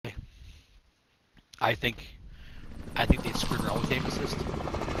I think they screwed around with aim assist. They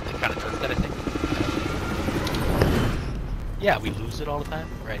kind of nerfed that, I think. Yeah, we lose it all the time,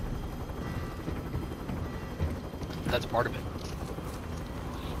 right? That's part of it.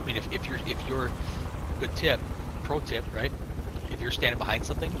 I mean, if you're good tip, pro tip, right? If you're standing behind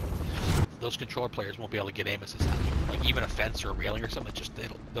something, those controller players won't be able to get aim assist on you. Like even a fence or a railing or something,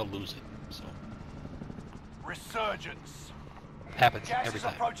 they'll lose it. So resurgence happens Gas every is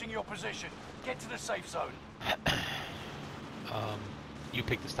time. approaching your position. Get to the safe zone. You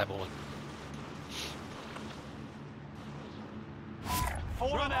pick this time, Oleg.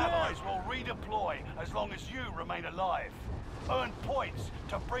 Fallen allies will redeploy as long as you remain alive. Earn points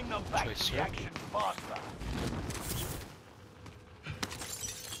to bring them back to the action faster.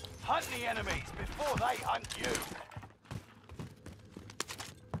 Hunt the enemies before they hunt you.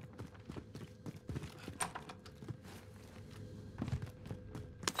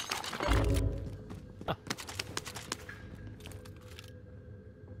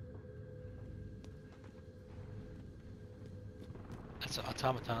 That's an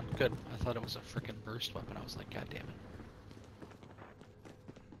automaton. Good. I thought it was a freaking burst weapon. I was like, God damn it.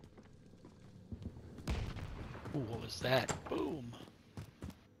 Ooh, what was that? Boom.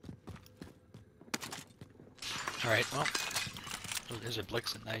 Alright, well. Oh, there's a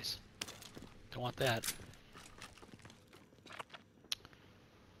Blixen. Nice. Don't want that.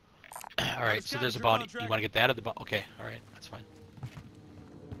 Alright, so there's a bounty. You want to get that at the bounty? Okay, alright, that's fine.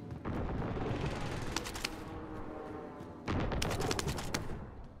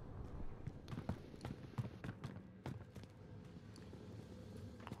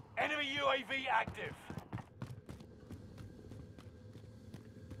 Enemy UAV active.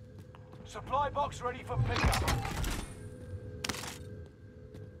 Supply box ready for pickup.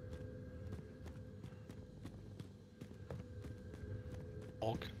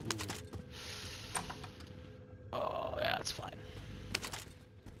 Bulk. Ooh. Oh, yeah, that's fine.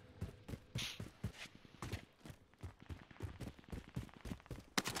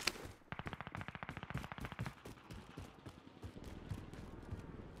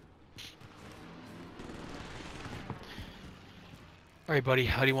 Alright, buddy,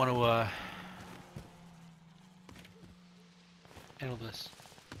 how do you want to, handle this?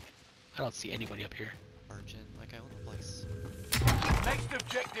 I don't see anybody up here. Margin, like I own the place. Next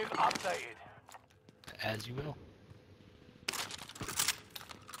objective updated. As you will.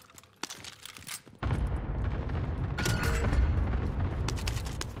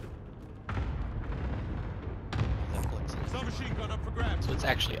 Submachine gun up for grabs. So it's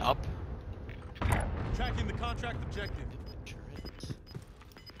actually up. Tracking the contract objective. Turret.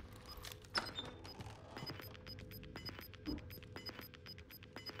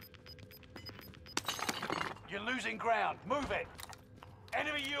 You're losing ground. Move it.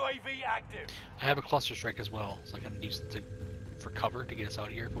 Enemy UAV active. I have a cluster strike as well, so I can use it for cover to get us out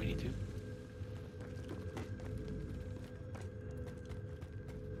of here if we need to.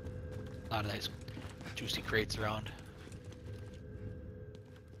 A lot of nice juicy crates around.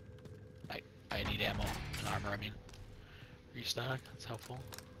 I need ammo and armor, I mean. Restock, that's helpful.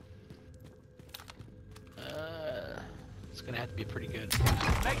 It's gonna have to be pretty good.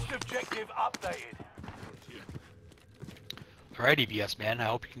 Next objective updated. Alright, EBS man, I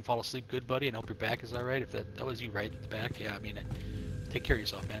hope you can fall asleep good, buddy, and I hope your back is alright. If that was you right at the back, yeah, I mean, take care of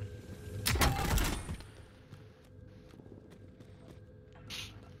yourself, man.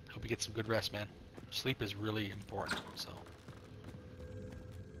 Hope you get some good rest, man. Sleep is really important, so.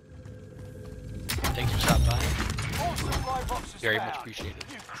 Thanks for stopping by. All supply boxes Very found. much appreciated.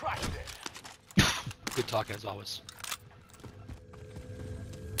 You crushed it. Good talking as always.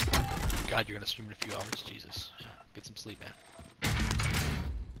 God, you're gonna stream in a few hours, Jesus. Yeah, get some sleep, man.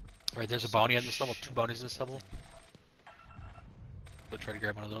 Alright, there's a bounty on this level, 2 bounties on this level. I'll try to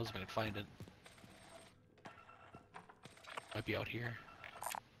grab one of those if I can find it. Might be out here.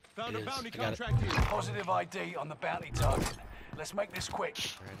 Found It a is. bounty I got it. contract here. Positive ID on the bounty target. Let's make this quick.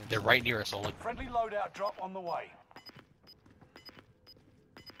 They're right near us, Oleg. Friendly loadout drop on the way.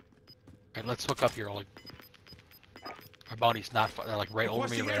 Alright, let's hook up here, Oleg. Our bounty's not far. They're like right over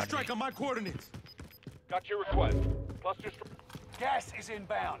me, Requesting right under me. airstrike on my coordinates. Got your request. Cluster gas is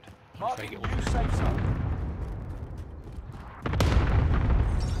inbound. Marking get new safe zone.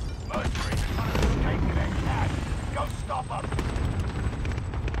 Mercenaries trying to escape with their cash. Go stop them.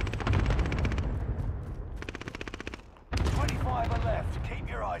 25 are left. Keep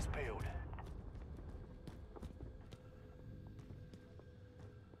your eyes peeled.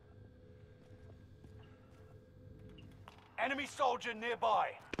 Enemy soldier nearby.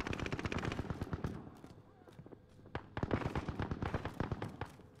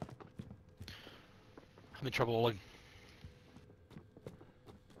 I'm in trouble, Oleg.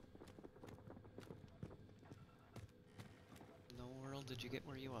 In the world did you get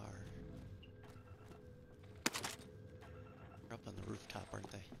where you are? They're up on the rooftop,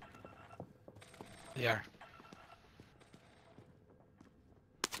 aren't they? They are.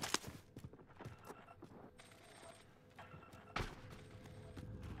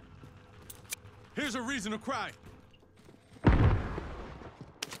 Here's a reason to cry.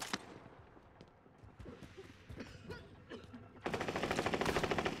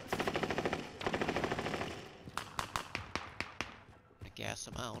 I gas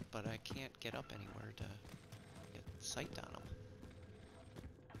them out, but I can't get up anywhere to get sight on them.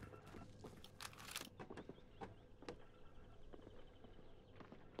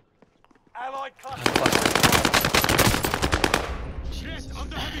 Allied cluster. Shit,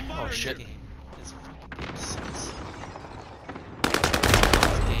 under heavy fire. Oh shit. This game is fucking game sucks.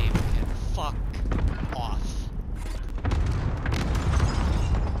 This game can fuck off.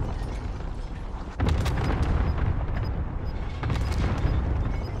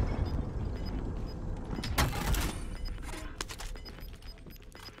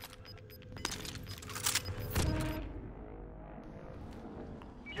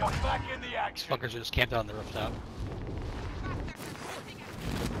 You're back in the These action. fuckers are just camped on the rooftop.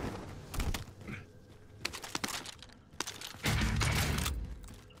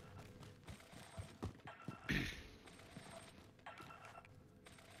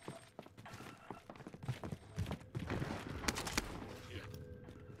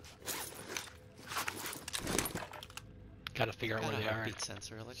 Gotta figure out Got where a they are. heartbeat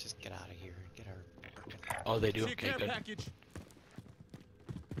sensor. Let's just get out of here and get our. Oh, they do? See a Okay, care good. package.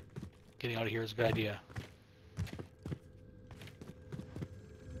 Getting out of here is a good idea.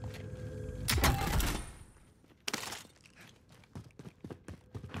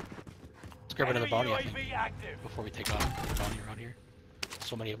 Let's grab another Enemy bounty, I think, UAV active. before we take off the bounty around here.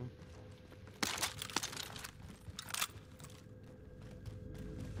 So many of them.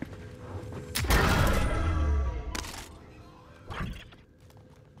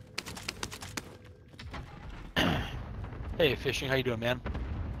 Hey, Fishing, how you doing, man?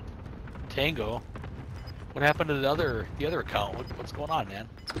 Tango? What happened to the other account? What's going on, man?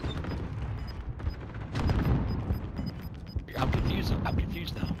 I'm confused. I'm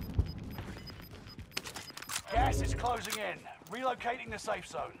confused now. Gas is closing in. Relocating the safe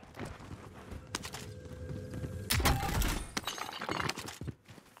zone.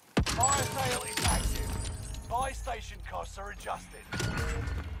 Fire sale is active. Buy station costs are adjusted.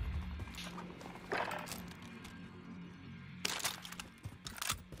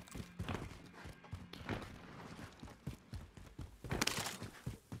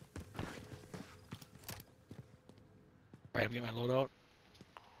 Right, I'm getting my loadout.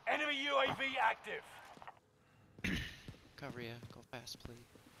 Enemy UAV active. Cover ya. Go fast,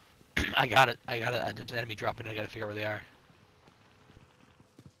 please. I got it. There's an enemy dropping in. I gotta figure out where they are.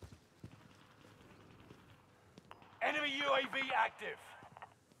 Enemy UAV active.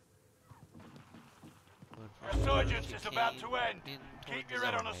 Going for Resurgence a is about to end. in Keep toward your the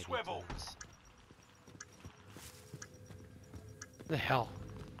head zone, on a maybe, swivel. please. What the hell?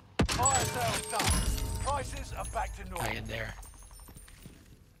 Fire sale's done. Prices are back to normal. Guy in there.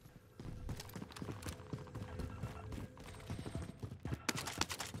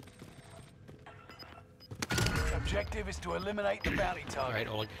 Objective is to eliminate the bounty target. Alright,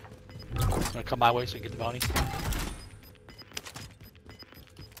 Oleg. Wanna come my way so you can get the bounty?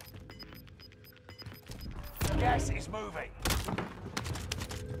 Gas is moving.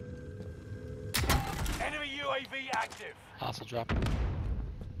 Enemy UAV active. Hostile dropping.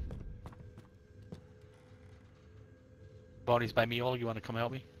 Bounty's by me, Oleg. You wanna come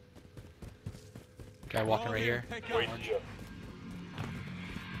help me? Guy walking All right here. Take cover.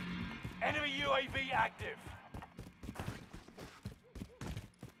 Enemy UAV active.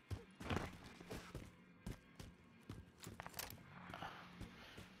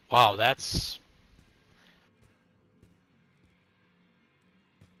 Wow, that's...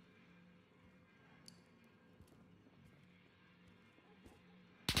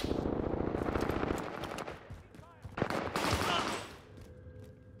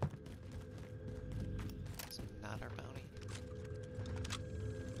 It's not our bounty.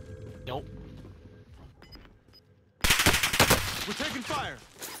 Nope. We're taking fire.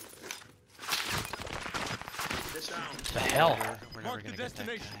 The hell? We're never Mark the gonna get that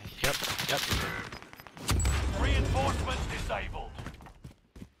destination. guy. Yep. Reinforcements disabled.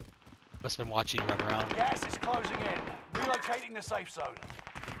 Must have been watching you run around. Gas is closing in. Relocating the safe zone.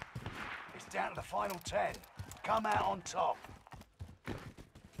 It's down to the final 10. Come out on top.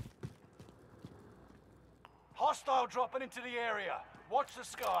 Hostile dropping into the area. Watch the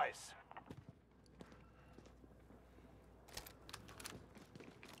skies.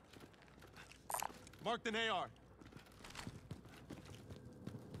 Marked an AR.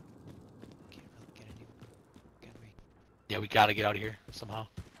 Can't really get any gun range. Yeah, we gotta get out of here somehow.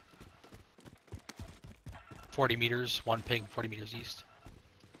 40 meters, one ping, 40 meters east.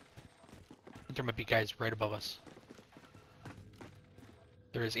 I think there might be guys right above us.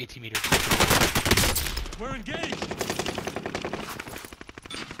 There is 18 meters. We're engaged.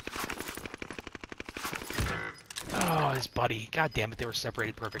 Oh, his buddy. God damn it, they were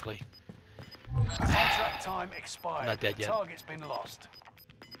separated perfectly. Contract time expired. Not dead yet. Target's been lost.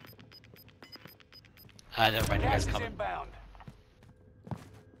 Never mind, the Gas guy's is coming. inbound.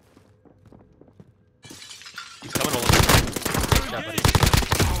 He's coming over. Good job, buddy.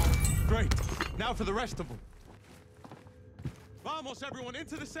 Great. Now for the rest of them. Vamos, everyone,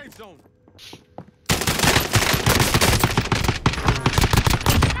 into the safe zone.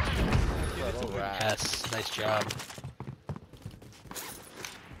 Yes, nice job.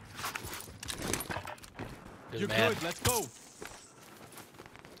 You're man. good. Let's go. Can't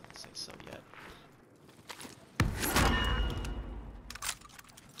say so yet. I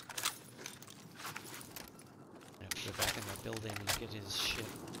have to go back in the building and get his shit.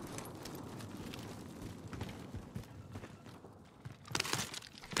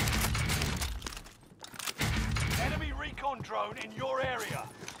 Enemy recon drone in your area.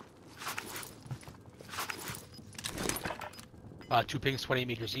 2 pings, 20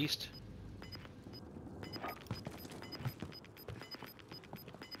 meters east.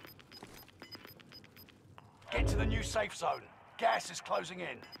 Get to the new safe zone. Gas is closing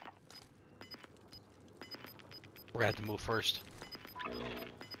in. We're gonna have to move first.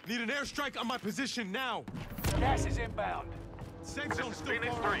 Need an airstrike on my position now. Gas is inbound. Safe zone still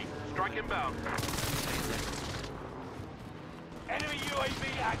Phoenix far 3, strike inbound. Enemy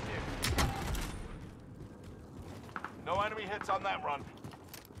UAV active. No enemy hits on that run.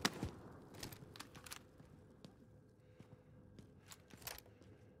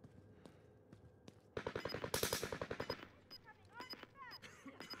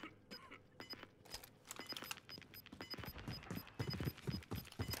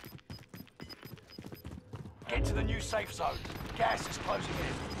 Get to the new safe zone. Gas is closing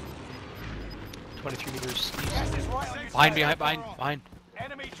in. 23 meters east. Gas is right on your Behind, tail. behind.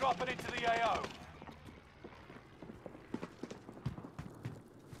 Enemy dropping into the AO.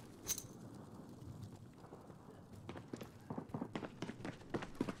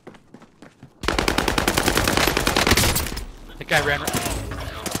 That guy ran.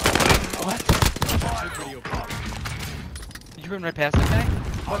 What? Did you run right past that guy?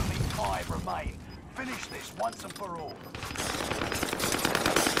 Only 5 remain. Finish this once and for all.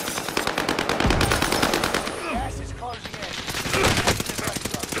 Gas is closing in.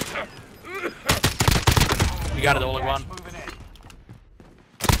 We got it, olig-wan. Gas moving in.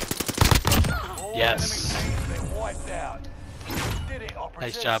 All Yes. enemy teams been wiped out. Did it,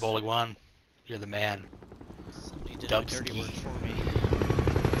 operatives. Nice job, olig-wan. You're the man. Somebody did my dirty Dubsky. work for me.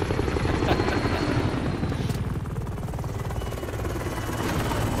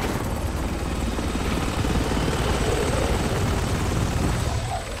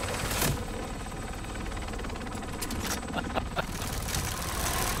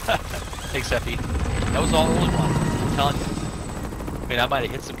 Thanks, Effie. That was all olig-wan. I'm telling you. I mean, I might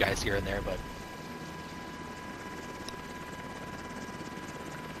have hit some guys here and there, but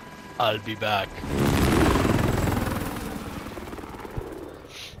I'll be back.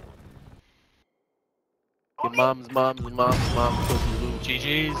 Your mom's pussy loose.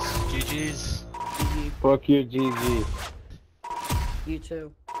 GG's. GG's. Fuck you, GG. You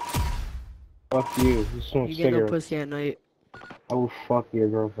too. Fuck you. You smoke You get no cigarettes. pussy at night. I will fuck your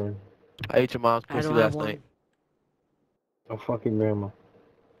girlfriend. I ate your mom's I pussy don't have last one. night. I'll fuck your grandma.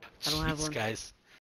 I don't have Jeez, one. guys.